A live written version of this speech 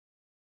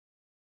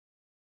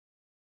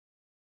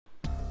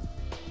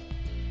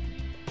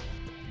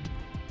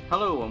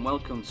Hello and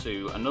welcome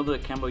to another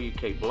Cambo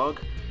UK blog.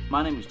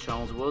 My name is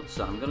Charles Woods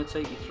and I'm going to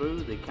take you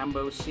through the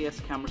Cambo CS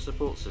camera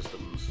support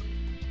systems.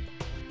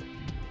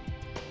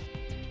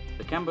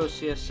 The Cambo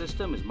CS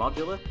system is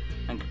modular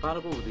and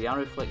compatible with the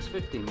Ariflex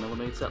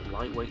 15mm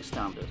lightweight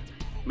standard,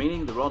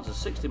 meaning the rods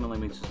are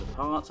 60mm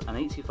apart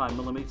and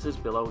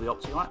 85mm below the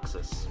optical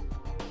axis.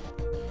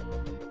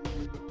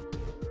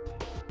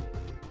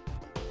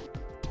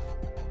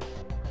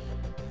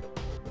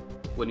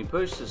 When you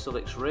purchase a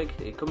CILIX rig,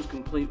 it comes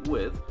complete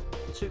with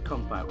 2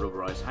 compact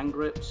rubberized hand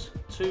grips,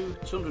 2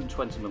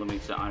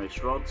 220mm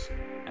Irish rods,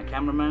 a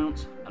camera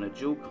mount and a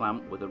dual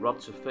clamp with a rod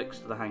to fix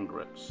to the hand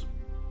grips.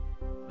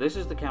 This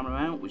is the camera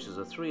mount, which is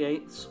a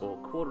 3/8 or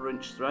 1/4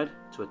 inch thread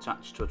to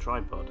attach to a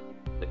tripod.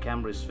 The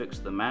camera is fixed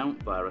to the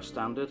mount via a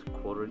standard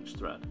 1/4 inch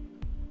thread.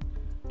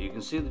 You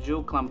can see the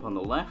dual clamp on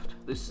the left.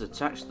 This is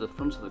attached to the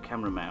front of the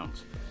camera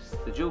mount.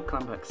 The dual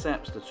clamp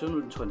accepts the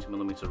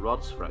 220mm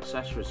rods for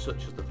accessories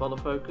such as the follow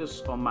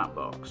focus or matte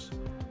box,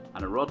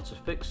 and a rod to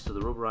fix to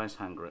the rubberized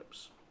hand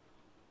grips.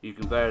 You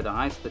can vary the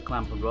height of the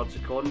clamp and rods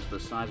according to the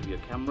size of your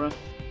camera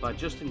by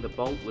adjusting the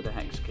bolt with a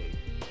hex key.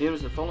 Here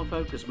is the follow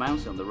focus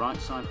mounted on the right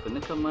side for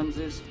Nikon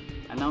lenses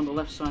and now on the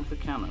left side for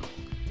Canon.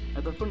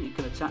 At the front you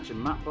can attach a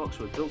matte box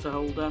with filter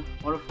holder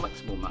or a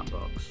flexible matte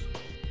box.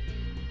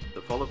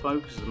 The follow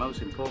focus is the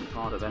most important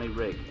part of any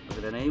rig as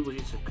it enables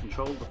you to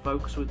control the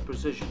focus with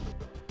precision.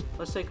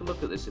 Let's take a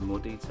look at this in more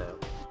detail.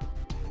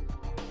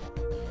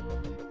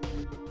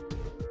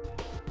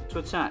 To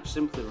attach,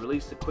 simply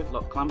release the quick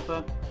lock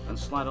clamper and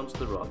slide onto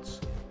the rods.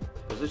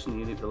 Position the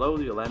unit below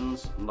your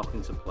lens and lock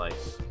into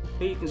place.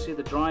 Here you can see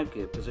the drive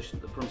gear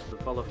positioned at the front of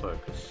the follow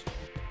focus.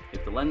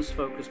 If the lens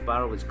focus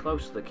barrel is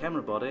close to the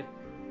camera body,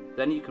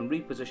 then you can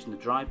reposition the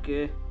drive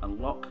gear and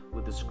lock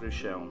with the screw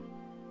shown.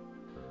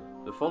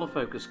 The follow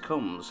focus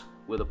comes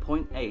with a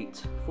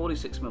 0.8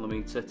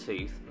 46mm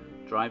teeth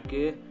drive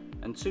gear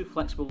and 2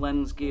 flexible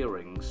lens gear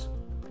rings.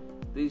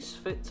 These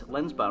fit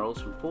lens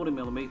barrels from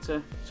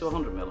 40mm to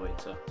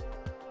 100mm.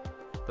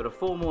 There are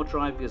 4 more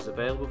drive gears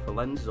available for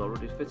lenses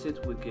already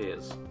fitted with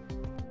gears.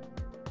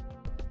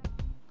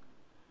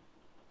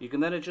 You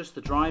can then adjust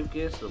the drive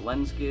gear to the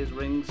lens gears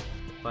rings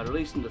by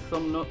releasing the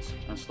thumb nut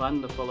and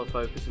sliding the follow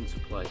focus into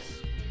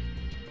place.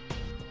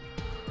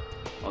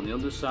 On the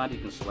underside you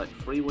can select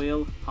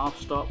freewheel, half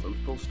stop and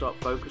full stop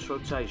focus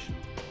rotation.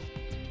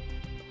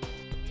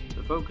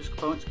 The focus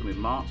components can be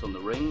marked on the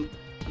ring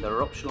and there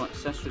are optional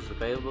accessories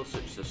available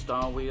such as a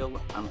star wheel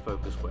and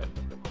focus whip.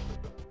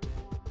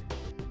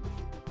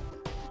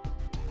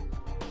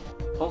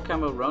 All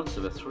Cambo rods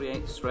have a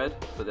 3/8 thread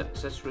for the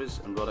accessories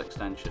and rod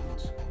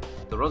extensions.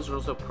 The rods are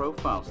also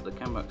profiled so the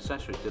Cambo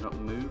accessories do not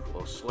move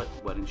or slip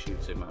when in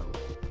shooting mode.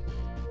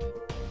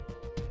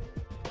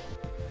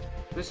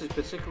 This is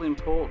particularly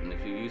important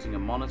if you're using a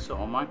monitor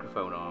or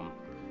microphone arm.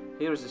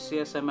 Here is the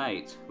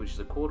CSM8, which is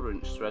a 1/4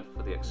 inch thread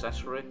for the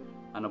accessory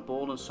and a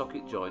ball and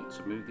socket joint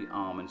to move the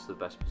arm into the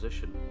best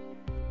position.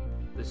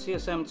 The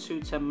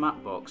CSM210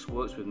 matte box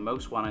works with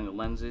most wide-angle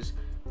lenses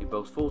in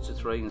both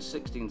 4:3 and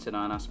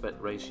 16:9 aspect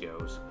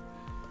ratios.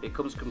 It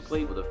comes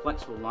complete with a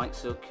flexible light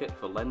seal kit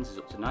for lenses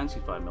up to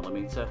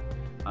 95mm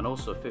and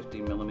also a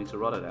 15mm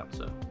rod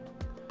adapter.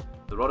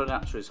 The rod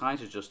adapter is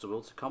height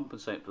adjustable to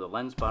compensate for the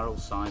lens barrel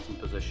size and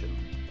position.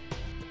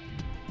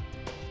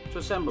 To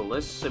assemble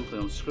this, simply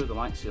unscrew the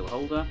light seal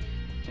holder,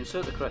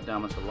 insert the correct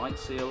diameter light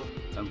seal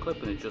and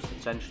clip and adjust the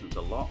tension of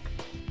the lock,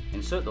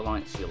 insert the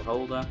light seal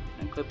holder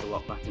and clip the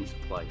lock back into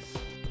place.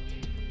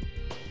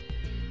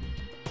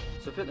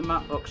 To fit the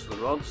matte box to the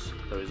rods,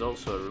 there is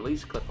also a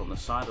release clip on the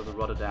side of the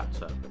rod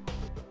adapter.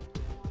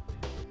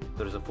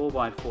 There is a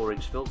 4x4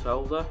 inch filter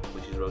holder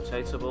which is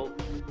rotatable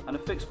and a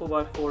fixed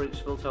 4x4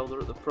 inch filter holder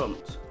at the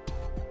front.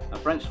 A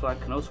French flag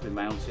can also be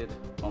mounted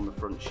on the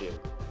front shoe.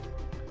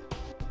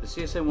 The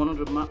CSM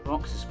 100 matte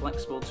box is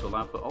flexible to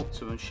allow for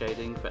optimum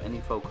shading for any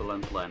focal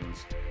length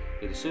lens.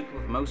 It is suitable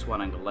for most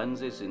wide-angle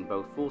lenses in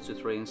both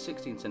 4:3 and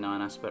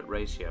 16:9 aspect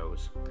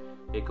ratios.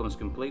 It comes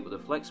complete with a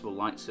flexible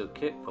light seal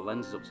kit for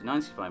lenses up to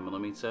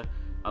 95mm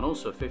and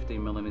also a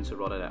 15mm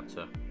rod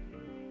adapter.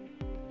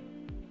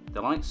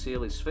 The light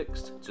seal is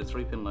fixed to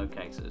 3-pin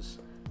locators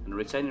and a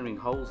retaining ring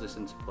holds this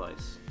into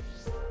place.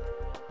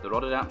 The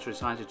rod adapter is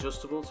height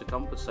adjustable to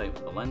compensate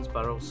for the lens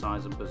barrel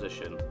size and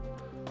position.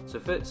 To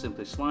fit,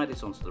 simply slide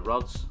it onto the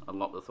rods and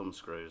lock the thumb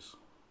screws.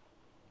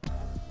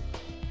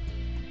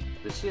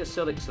 The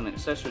CS-CILIX and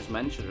accessories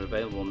mentioned are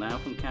available now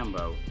from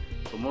Cambo.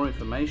 For more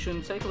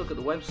information, take a look at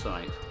the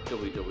website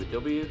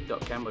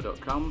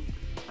www.cambo.com,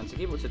 and to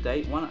keep up to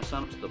date, why not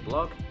sign up to the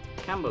blog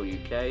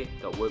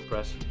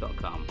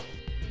cambouk.wordpress.com.